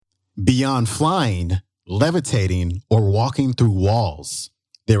Beyond flying, levitating, or walking through walls,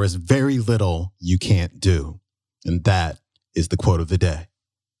 there is very little you can't do. And that is the quote of the day.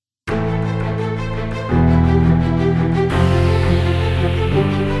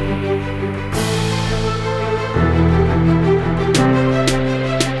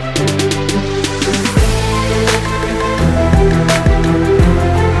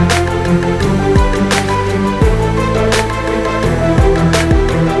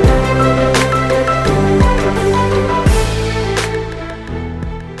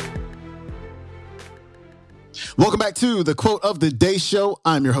 Welcome back to the Quote of the Day Show.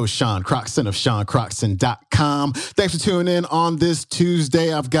 I'm your host, Sean Croxton of SeanCroxton.com. Thanks for tuning in on this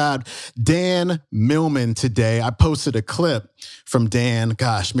Tuesday. I've got Dan Millman today. I posted a clip from Dan,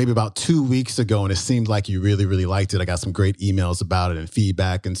 maybe about 2 weeks ago, and it seemed like you really, really liked it. I got some great emails about it and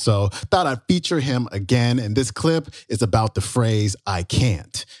feedback, and so thought I'd feature him again. And this clip is about the phrase, I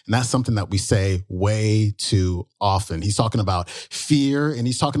can't. And that's something that we say way too often. He's talking about fear, and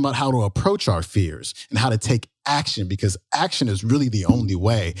he's talking about how to approach our fears and how to take action, because action is really the only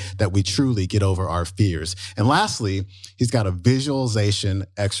way that we truly get over our fears. And lastly, he's got a visualization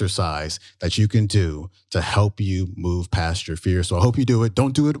exercise that you can do to help you move past your fears. So I hope you do it.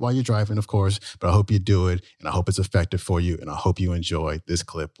 Don't do it while you're driving, of course, but I hope you do it, and I hope it's effective for you, and I hope you enjoy this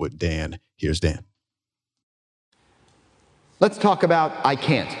clip with Dan. Here's Dan. Let's talk about I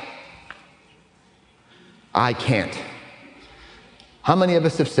can't. I can't. How many of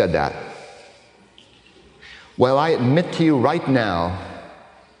us have said that? Well, I admit to you right now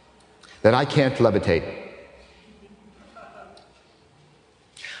that I can't levitate.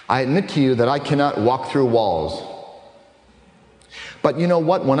 I admit to you that I cannot walk through walls. But you know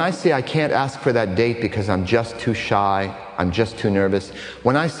what? When I say I can't ask for that date because I'm just too shy, I'm just too nervous,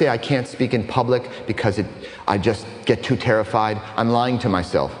 when I say I can't speak in public because I just get too terrified, I'm lying to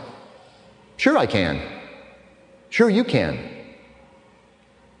myself. Sure I can. Sure you can.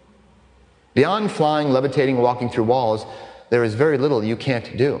 Beyond flying, levitating, walking through walls, there is very little you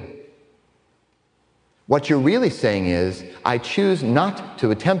can't do. What you're really saying is, I choose not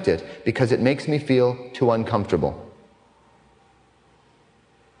to attempt it because it makes me feel too uncomfortable.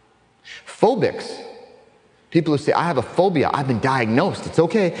 Phobics, people who say, I have a phobia, I've been diagnosed. It's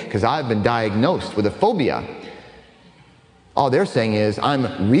okay, because I've been diagnosed with a phobia. All they're saying is,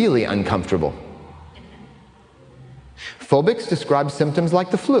 I'm really uncomfortable. Phobics describe symptoms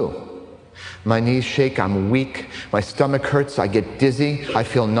like the flu. My knees shake, I'm weak, my stomach hurts, I get dizzy, I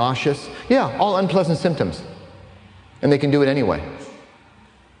feel nauseous. Yeah, all unpleasant symptoms. And they can do it anyway.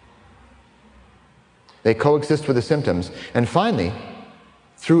 They coexist with the symptoms. And finally,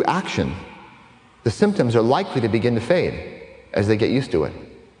 through action, the symptoms are likely to begin to fade as they get used to it.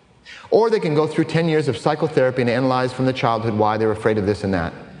 Or they can go through 10 years of psychotherapy and analyze from the childhood why they're afraid of this and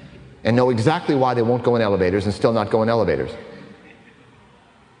that, and know exactly why they won't go in elevators and still not go in elevators.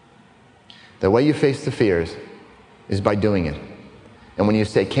 The way you face the fears is by doing it. And when you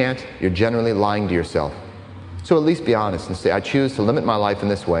say can't, you're generally lying to yourself. So at least be honest and say, I choose to limit my life in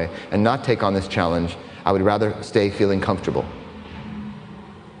this way and not take on this challenge. I would rather stay feeling comfortable.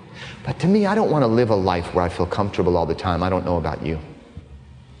 But to me, I don't want to live a life where I feel comfortable all the time. I don't know about you.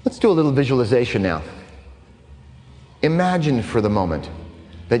 Let's do a little visualization now. Imagine for the moment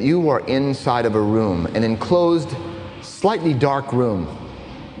that you are inside of a room, an enclosed, slightly dark room.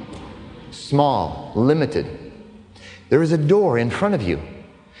 Small, limited. There is a door in front of you,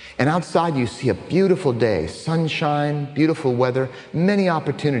 and outside you see a beautiful day, sunshine, beautiful weather, many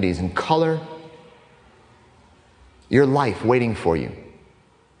opportunities and color. Your life waiting for you.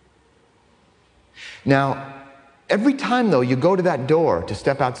 Now, every time though you go to that door to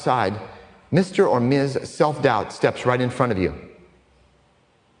step outside, Mr. or Ms. Self-doubt steps right in front of you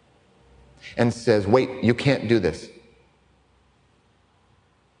and says, wait, you can't do this.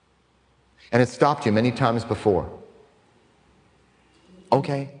 And it stopped you many times before.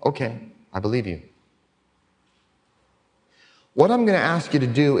 Okay, I believe you. What I'm going to ask you to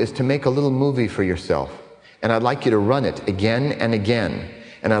do is to make a little movie for yourself. And I'd like you to run it again and again.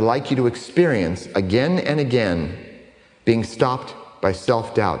 And I'd like you to experience again and again being stopped by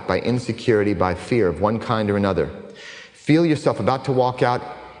self-doubt, by insecurity, by fear of one kind or another. Feel yourself about to walk out,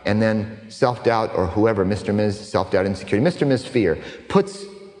 and then self-doubt, or whoever, Mr. Ms. self-doubt, insecurity, Mr. Ms. fear, puts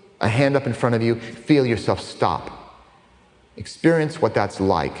a hand up in front of you. Feel yourself stop. Experience what that's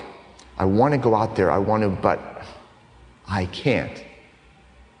like. I want to go out there, I want to, but I can't.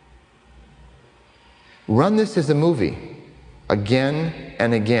 Run this as a movie, again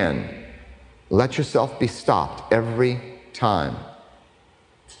and again. Let yourself be stopped every time,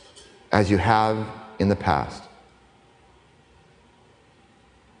 as you have in the past.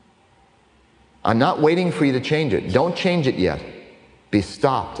 I'm not waiting for you to change it. Don't change it yet. Be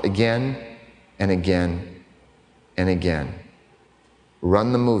stopped again and again and again.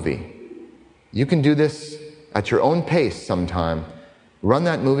 Run the movie. You can do this at your own pace sometime. Run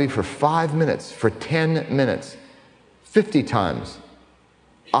that movie for 5 minutes, for 10 minutes, 50 times,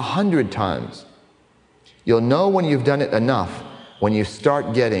 100 times. You'll know when you've done it enough when you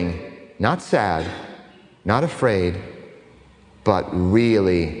start getting not sad, not afraid, but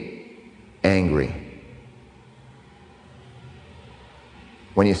really angry.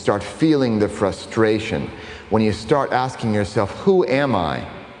 When you start feeling the frustration, when you start asking yourself, who am I?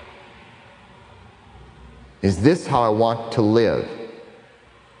 Is this how I want to live?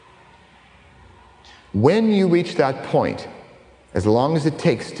 When you reach that point, as long as it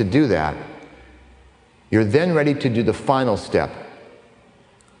takes to do that, you're then ready to do the final step.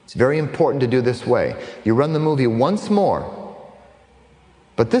 It's very important to do this way. You run the movie once more,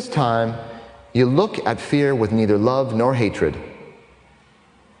 but this time you look at fear with neither love nor hatred.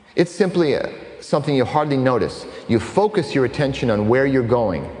 It's simply something you hardly notice. You focus your attention on where you're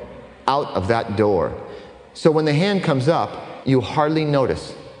going, out of that door. So when the hand comes up, you hardly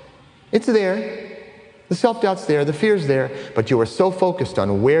notice. It's there. The self-doubt's there, the fear's there, but you are so focused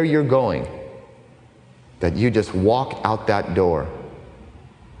on where you're going that you just walk out that door.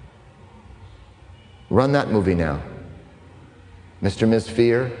 Run that movie now. Mr. and Ms.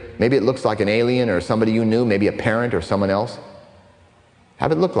 Fear, maybe it looks like an alien or somebody you knew, maybe a parent or someone else.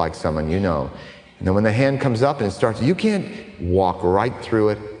 Have it look like someone you know. And then when the hand comes up and it starts, you can't walk right through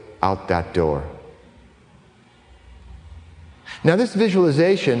it, out that door. Now this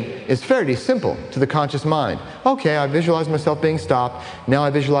visualization is fairly simple to the conscious mind. Okay, I visualize myself being stopped. Now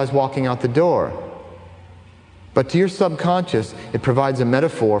I visualize walking out the door. But to your subconscious, it provides a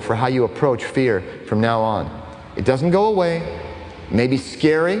metaphor for how you approach fear from now on. It doesn't go away. It may be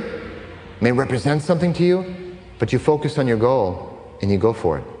scary. It may represent something to you. But you focus on your goal and you go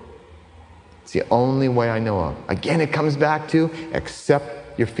for it. It's the only way I know of. Again, it comes back to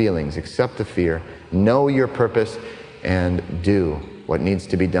accept your feelings, accept the fear, know your purpose, and do what needs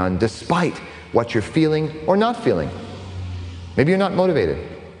to be done despite what you're feeling or not feeling. Maybe you're not motivated.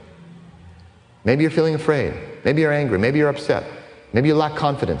 Maybe you're feeling afraid. Maybe you're angry. Maybe you're upset. Maybe you lack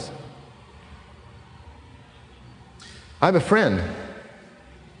confidence. I have a friend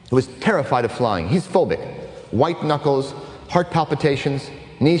who is terrified of flying. He's phobic. White knuckles, heart palpitations,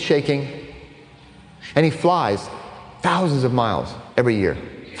 knees shaking. And he flies thousands of miles every year.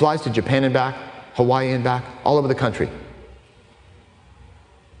 Flies to Japan and back, Hawaii and back, all over the country.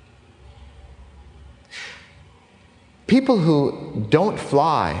 People who don't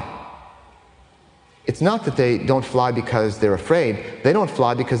fly, it's not that they don't fly because they're afraid. They don't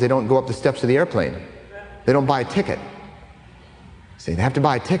fly because they don't go up the steps of the airplane. They don't buy a ticket. See, they have to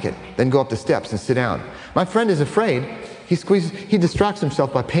buy a ticket, then go up the steps and sit down. My friend is afraid. He distracts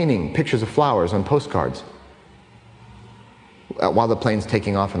himself by painting pictures of flowers on postcards while the plane's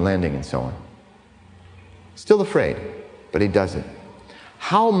taking off and landing and so on. Still afraid, but he does it.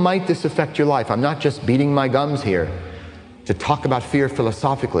 How might this affect your life? I'm not just beating my gums here to talk about fear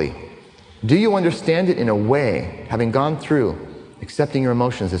philosophically. Do you understand it in a way, having gone through accepting your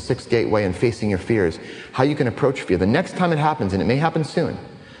emotions, the sixth gateway, and facing your fears, how you can approach fear? The next time it happens, and it may happen soon,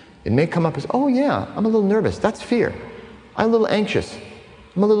 it may come up as, oh yeah, I'm a little nervous. That's fear. I'm a little anxious.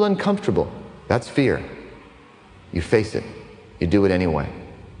 I'm a little uncomfortable. That's fear. You face it. You do it anyway.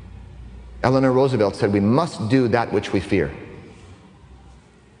 Eleanor Roosevelt said, we must do that which we fear.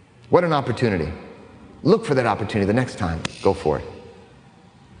 What an opportunity. Look for that opportunity the next time. Go for it.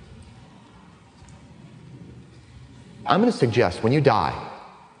 I'm going to suggest when you die,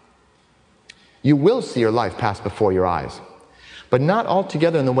 you will see your life pass before your eyes, but not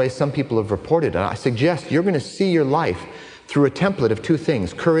altogether in the way some people have reported. And I suggest you're going to see your life through a template of two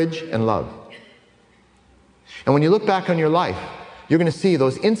things, courage and love. And when you look back on your life, you're going to see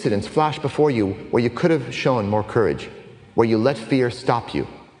those incidents flash before you where you could have shown more courage, where you let fear stop you.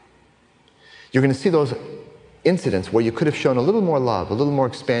 You're going to see those incidents where you could have shown a little more love, a little more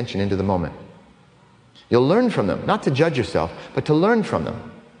expansion into the moment. You'll learn from them, not to judge yourself, but to learn from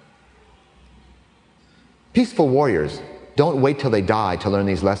them. Peaceful warriors don't wait till they die to learn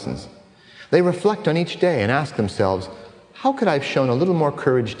these lessons. They reflect on each day and ask themselves, how could I have shown a little more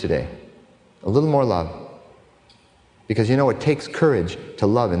courage today? A little more love? Because you know, it takes courage to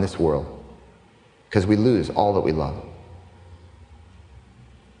love in this world, because we lose all that we love.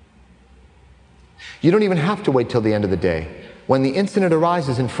 You don't even have to wait till the end of the day. When the incident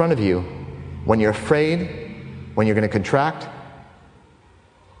arises in front of you, when you're afraid, when you're going to contract,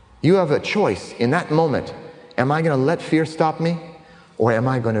 you have a choice in that moment. Am I going to let fear stop me? Or am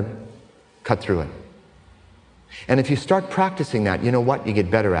I going to cut through it. And if you start practicing that, you know what? You get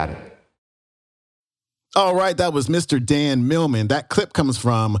better at it. All right, that was Mr. Dan Millman. That clip comes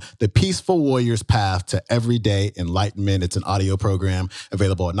from The Peaceful Warrior's Path to Everyday Enlightenment. It's an audio program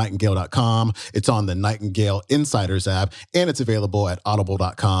available at nightingale.com. It's on the Nightingale Insiders app, and it's available at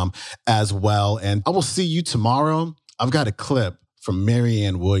audible.com as well. And I will see you tomorrow. I've got a clip from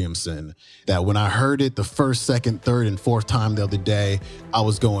Marianne Williamson that when I heard it the first, second, third, and fourth time the other day, I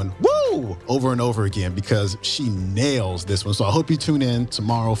was going, woo, over and over again because she nails this one. So I hope you tune in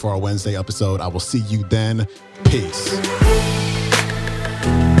tomorrow for our Wednesday episode. I will see you then. Peace.